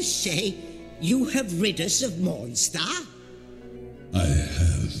mean to say you have rid us of Mornstar? I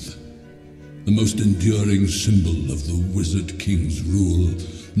have. The most enduring symbol of the Wizard King's rule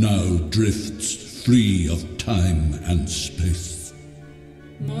now drifts free of time and space.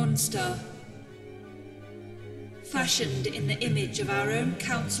 Mornstar. Fashioned in the image of our own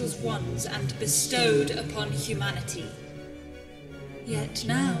council's wands and bestowed upon humanity. Yet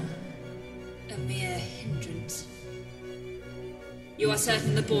now, a mere hindrance. You are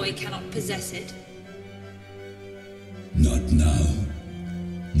certain the boy cannot possess it? Not now,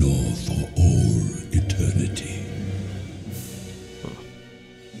 nor for all eternity.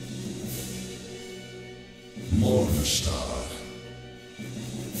 Mornstar.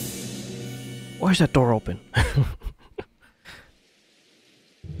 Why is that door open?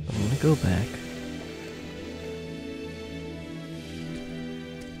 go back.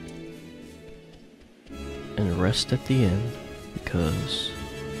 And rest at the end, because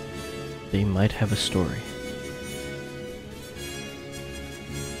they might have a story.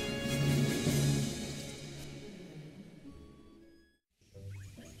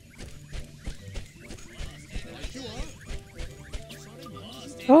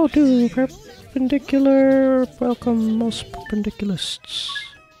 Oh, do perpendicular. Welcome, most perpendicularists.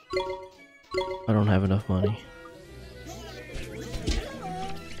 I don't have enough money.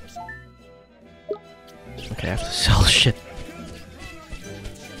 Okay, I have to sell shit.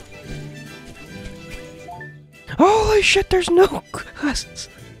 Holy shit, there's no quests!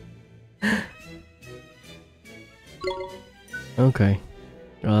 Okay.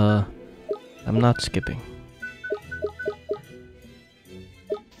 I'm not skipping.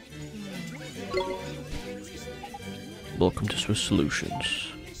 Welcome to Swiss Solutions.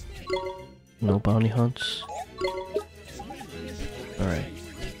 No bounty hunts. Alright.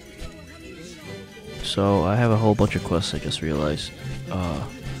 So, I have a whole bunch of quests I just realized.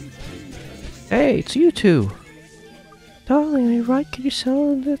 Hey, it's you two! Darling, are you right? Can you sell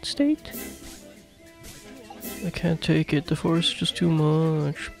in that state? I can't take it. The force is just too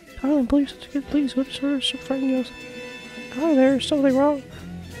much. Darling, please, what's her friend yells? Hi there, is something wrong?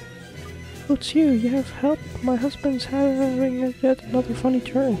 What's you? You have help? My husband's having yet another funny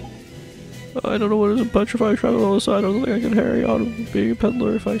turn. I don't know what is a petrified travel on the side. I don't think I can carry on being a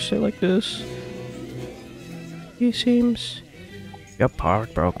peddler if I stay like this. He seems... Yep,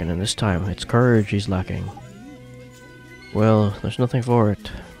 heartbroken, and this time it's courage he's lacking. Well, there's nothing for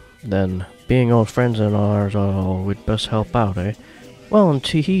it. Then, being old friends and ours, we'd best help out, eh? Well, in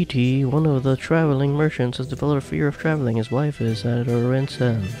Tahiti, one of the traveling merchants has developed a fear of traveling. His wife is at her wit's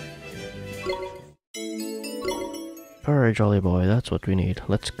end. Courage, Jolly boy, that's what we need.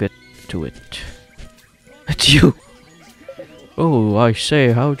 Let's get to it. It's you! Oh, I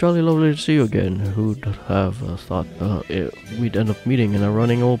say, how jolly lovely to see you again. Who'd have thought we'd end up meeting in a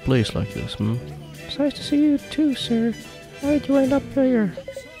running old place like this, hmm? It's nice to see you too, sir. How did you end up here?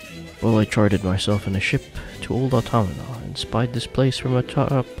 Well, I chartered myself in a ship to old Automata and spied this place from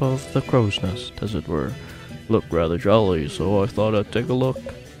atop of the crow's nest, as it were. Looked rather jolly, so I thought I'd take a look.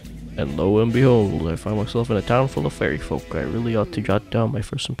 And lo and behold, I find myself in a town full of fairy folk. I really ought to jot down my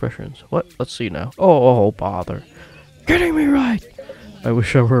first impressions. What? Let's see now. Oh, bother. Getting me right! I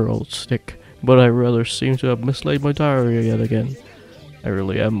wish I were old stick, but I rather seem to have mislaid my diary yet again. I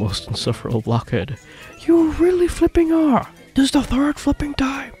really am most insufferable blockhead. You really flipping are! This is the third flipping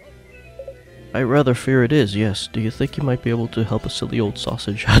time! I rather fear it is, yes. Do you think you might be able to help a silly old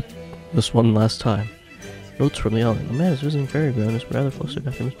sausage out this one last time? Notes from the island. A man is visiting Fairyground is rather flustered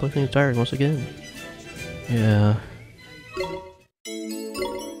after misplacing his diary once again. Yeah.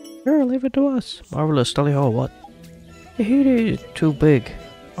 Sure, leave it to us. Marvelous, tally ho, what? Tahiti is too big.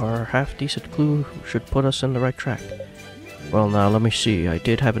 Our half-decent clue should put us on the right track. Well, now, let me see. I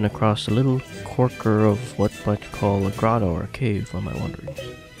did happen across a little corker of what might call a grotto or a cave on my wanderings.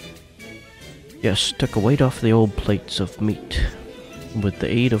 Yes, took a weight off the old plates of meat with the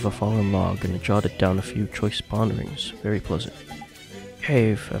aid of a fallen log, and jotted down a few choice ponderings. Very pleasant.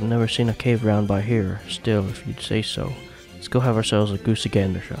 Cave. I've never seen a cave round by here. Still, if you'd say so. Let's go have ourselves a goosey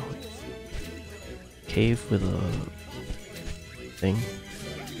gander, shall we? Cave with a thing.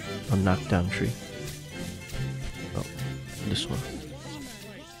 A knockdown tree. Oh, this one.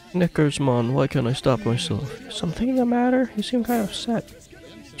 Knickers, mon, why can't I stop myself? Something the matter? You seem kind of upset.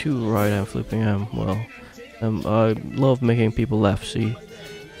 Too right, I'm flipping am. Well, I love making people laugh, see?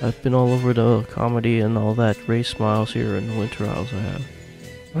 I've been all over the comedy and all that. Raise smiles here in the Winter Isles I have.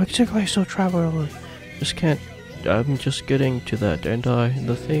 I'm exactly so traveler. Just can't... I'm just getting to that, and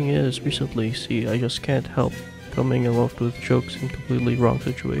the thing is, recently, see, I just can't help coming involved with jokes in completely wrong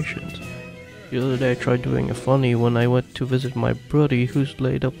situations. The other day I tried doing a funny when I went to visit my buddy who's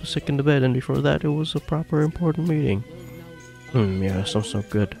laid up sick in the bed, and before that it was a proper important meeting. Yeah, sounds so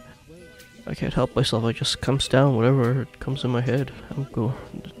good. I can't help myself, I just comes down whatever comes in my head.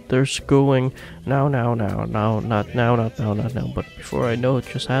 There's going, now, not now, but before I know it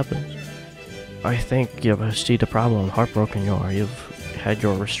just happens. I think you see the problem, heartbroken you are. You've had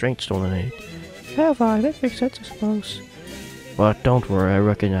your restraint stolen, eh? Have I? That makes sense, I suppose. But don't worry, I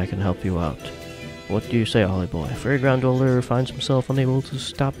reckon I can help you out. What do you say, Ollie boy? Fairyground dweller finds himself unable to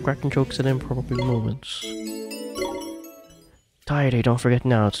stop cracking jokes at inappropriate moments. Tidy, don't forget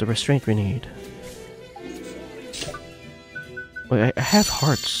now, it's the restraint we need. Wait, I have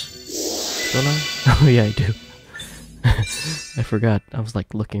hearts. Don't I? Oh yeah, I do. I forgot. I was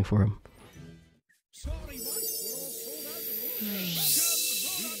like looking for him.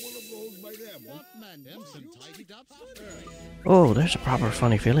 Oh, there's a proper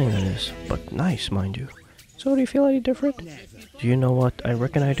funny feeling in this, but nice, mind you. So do you feel any different? Do you know what? I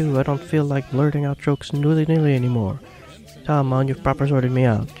reckon I do. I don't feel like blurting out jokes nilly-nilly anymore. Tom, man, you've proper sorted me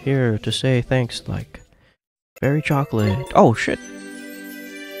out. Here to say thanks, like... Berry chocolate. Oh, shit!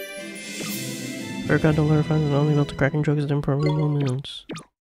 Forgot to learn friends and only built to cracking jokes at impromptu moments.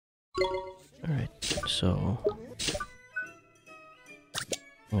 Alright, so...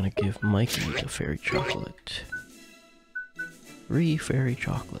 I'm gonna give Mikey the fairy chocolate. 3 fairy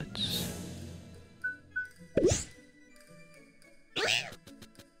chocolates.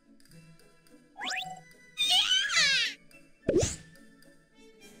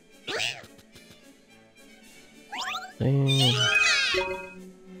 And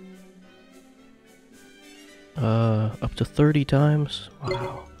up to 30 times.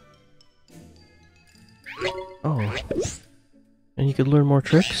 Wow. Oh. And you could learn more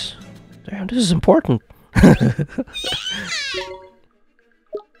tricks? Damn, this is important.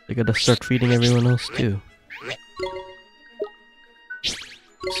 They gotta start feeding everyone else too.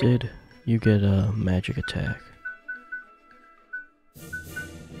 Sid, you get a magic attack.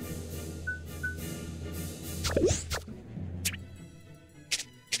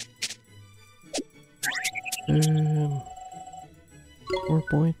 Um, 4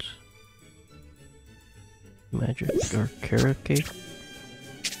 points. Magic or carrot cake.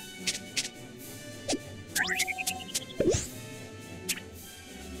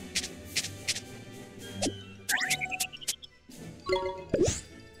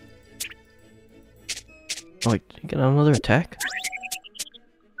 Oh, wait, you get another attack?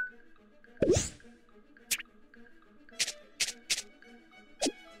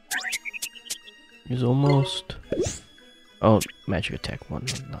 He's almost... Oh, magic attack 1,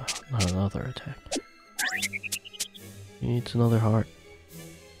 not another attack. He needs another heart.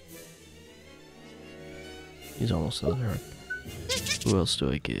 He's almost another heart. Who else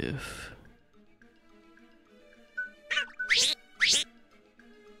do I give?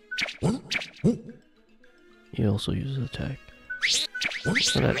 He also uses attack.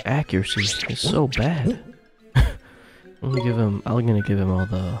 So that accuracy is so bad. I'm gonna give him all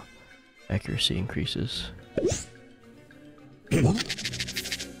the accuracy increases.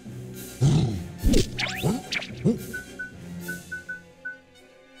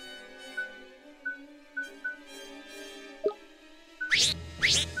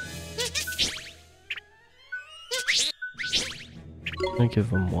 I give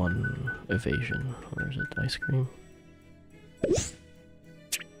him 1 evasion. Or is it ice cream?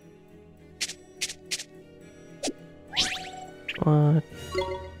 What?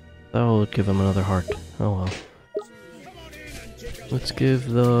 That would give him another heart. Oh well. Let's give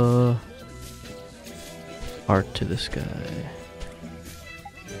the heart to this guy.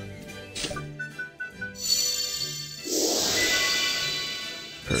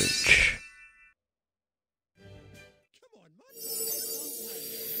 Courage.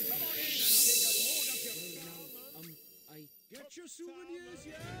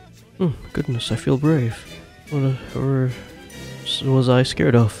 Goodness, I feel brave. Or was I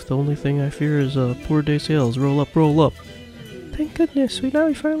scared of? The only thing I fear is poor day sales. Roll up, roll up. Thank goodness, we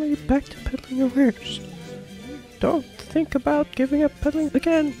finally back to peddling your wares. Don't think about giving up peddling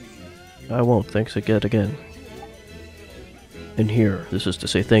again. I won't, thanks again. And here, this is to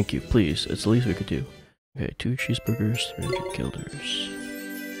say thank you, please. It's the least we could do. Okay, 2 cheeseburgers, 300 guilders.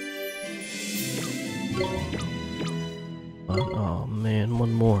 Oh man,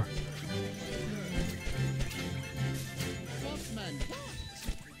 1 more.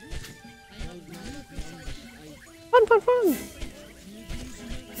 Fun!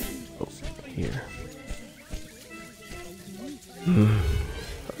 Oh, here.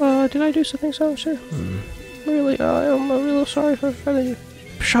 Did I do something so, sir? Really, I'm really sorry for offending you.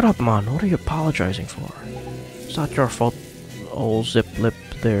 Shut up, man. What are you apologizing for? It's not your fault. Old Zip Lip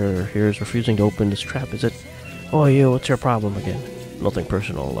there here is refusing to open this trap, is it? Oh, you, what's your problem again? Nothing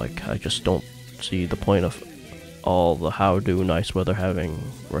personal, like, I just don't see the point of all the how-do nice weather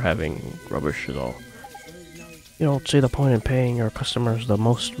we're having rubbish is all. You don't see the point in paying your customers the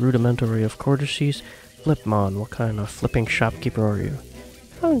most rudimentary of courtesies? Flipmon, what kind of flipping shopkeeper are you?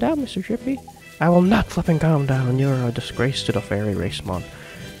 Calm down, Mr. Drippy. I will not flipping calm down. You're a disgrace to the fairy race, Mon.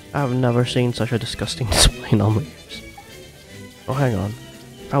 I've never seen such a disgusting display in all my years. Oh, hang on.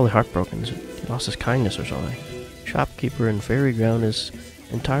 Probably heartbroken. He lost his kindness or something. Shopkeeper in Fairyground is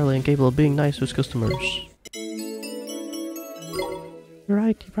entirely incapable of being nice to his customers. You're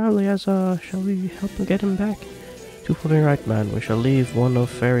right, he probably has, shall we help him get him back? Too flipping right, man. We shall leave 1 of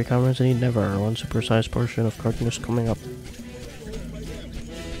fairy comments and eat never. 1 supersized portion of cartoons coming up.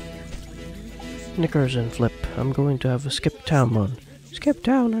 Snickers and Flip. I'm going to have a skip town one. Skip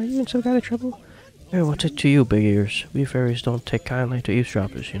town? Are you in some kind of trouble? Hey, what's it to you, Big Ears? We fairies don't take kindly to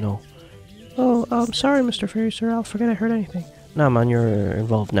eavesdroppers, you know. Oh, I'm sorry, Mr. Fairy, sir. I'll forget I heard anything. Nah, man, you're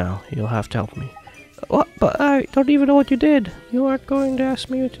involved now. You'll have to help me. What? But I don't even know what you did. You aren't going to ask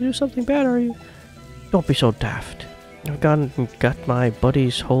me to do something bad, are you? Don't be so daft. I've got my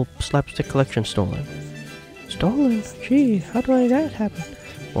buddy's whole slapstick collection stolen. Stolen? Gee, how did that happen?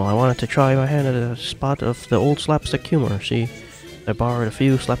 Well, I wanted to try my hand at a spot of the old slapstick humor, see? I borrowed a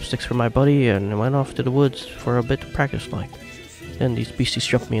few slapsticks from my buddy and went off to the woods for a bit of practice like. Then these beasties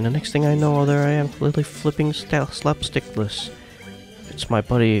jumped me and the next thing I know, there I am, literally flipping slapstickless. It's my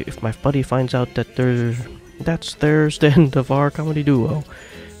buddy. If my buddy finds out that there's the end of our comedy duo.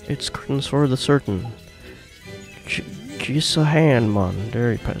 It's curtains for the certain. Just a hand, man.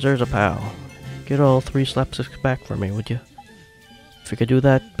 There's a pal. Get all 3 slapsticks back for me, would you? If you could do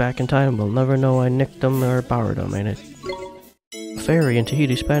that back in time, we'll never know I nicked them or borrowed them, ain't it? A fairy in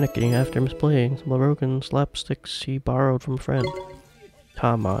Tahiti's panicking after misplaying some broken slapsticks he borrowed from a friend.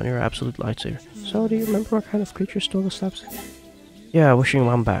 Come on, you're an absolute lightsaber. So, do you remember what kind of creature stole the slapstick? Yeah, wishing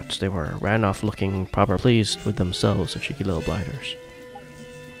wombats they were. Ran off looking proper pleased with themselves, the cheeky little blighters.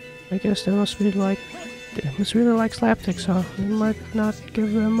 I guess they must really like slapsticks, huh? They might not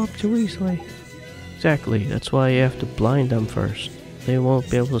give them up too easily. Exactly, that's why you have to blind them first. They won't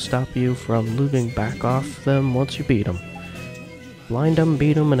be able to stop you from looting back off them once you beat them. Blind them,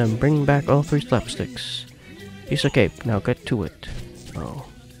 beat them, and then bring back all 3 slapsticks. Piece of cake, now get to it. Oh.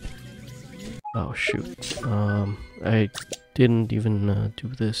 Oh, shoot. I didn't even do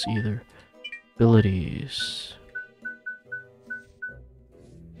this either. Abilities.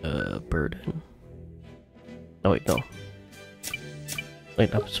 Burden. Oh, wait, no.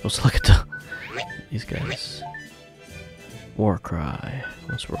 Wait, I'm supposed to look at these guys. War Cry.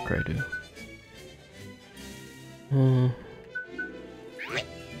 What's War Cry do?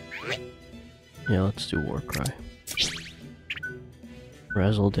 Yeah, let's do War Cry.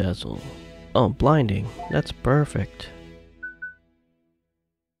 Razzle Dazzle. Oh, blinding. That's perfect.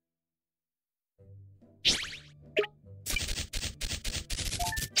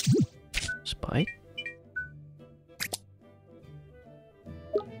 Spite?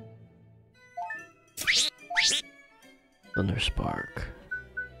 Thunder Spark.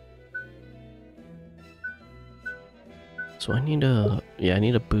 So I need a... yeah, I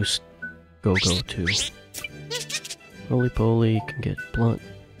need a boost Go-Go too. Roly Poly can get blunt.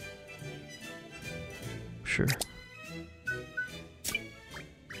 Sure.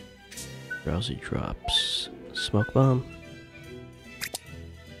 Drowsy Drops. Smoke Bomb.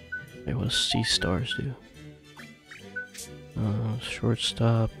 Wait, what does Sea Stars do?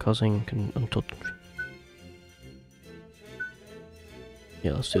 Shortstop, causing untold confusion.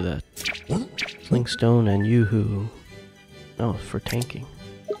 Yeah, let's do that. Slingstone and Yoo-Hoo. Oh, for tanking.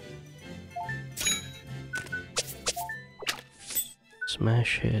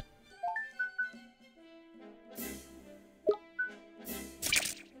 Smash hit.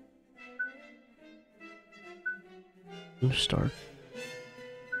 Start.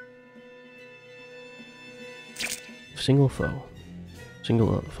 Single foe.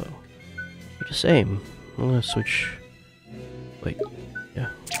 Single other foe. They're the same. I'm gonna switch. Wait. Yeah.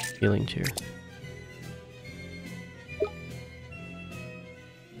 Healing tier.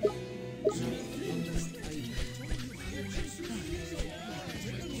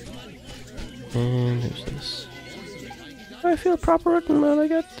 And who's this? I feel proper rotten, man. I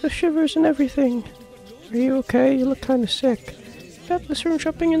got the shivers and everything. Are you okay? You look kinda sick. Got this from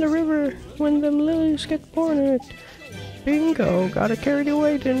jumping in the river when them lilies get born in it. Bingo! Got it carried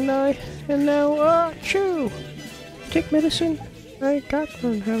away, didn't I? And now, chew! Take medicine? I got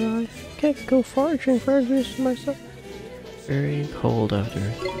none, have I? Can't go foraging for this myself. Very cold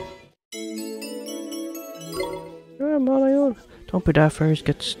after. I'm on my own. Don't be daft, fairies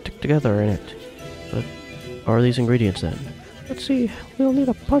get stick together in it. But what are these ingredients then? Let's see, we'll need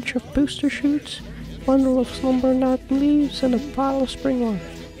a bunch of booster shoots, bundle of slumber knot leaves, and a bottle of spring water.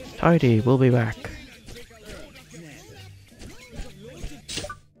 Tidy, we'll be back.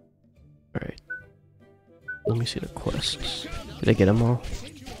 Alright. Let me see the quests. Did I get them all?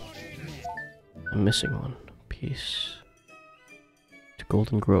 I'm missing one. Peace. To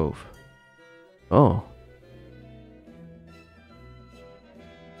Golden Grove. Oh.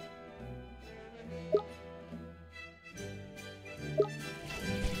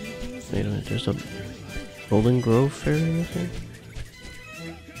 Wait a minute, there's a Golden Grove fairy, I think?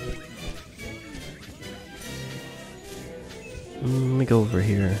 Let me go over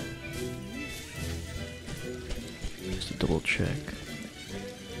here. Just to double check.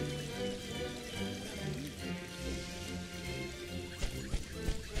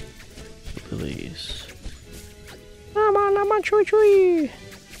 Please. I'm on Chewy Chewy.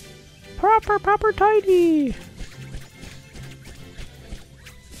 Proper tidy.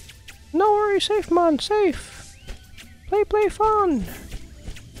 No worry, safe man, safe. Play fun.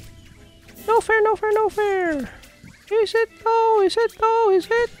 No fair. Is it though? Is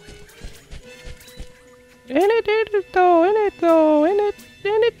it? In it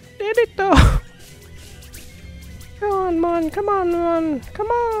though. Come on,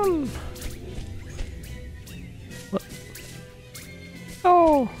 man. What?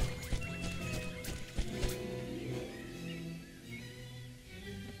 Oh.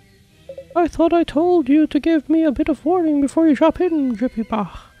 I thought I told you to give me a bit of warning before you drop in, Drippy Bah.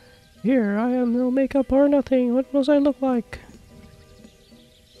 Here, I am no makeup or nothing. What does I look like?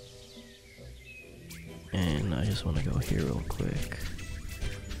 And I just want to go here real quick.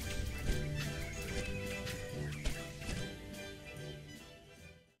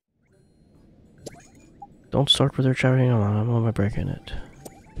 Don't start with her shouting. I'm on my break in it.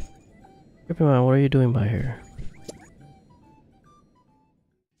 Drippy Man, what are you doing by here?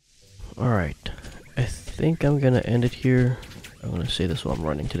 Alright, I think I'm gonna end it here. I'm gonna say this while I'm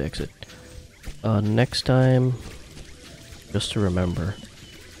running to the exit. Next time, just to remember,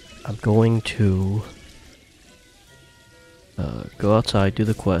 I'm going to go outside, do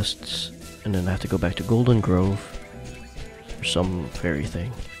the quests, and then I have to go back to Golden Grove for some fairy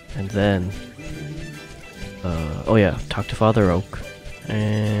thing. And then, oh yeah, talk to Father Oak.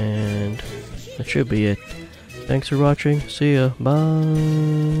 And that should be it. Thanks for watching. See ya. Bye.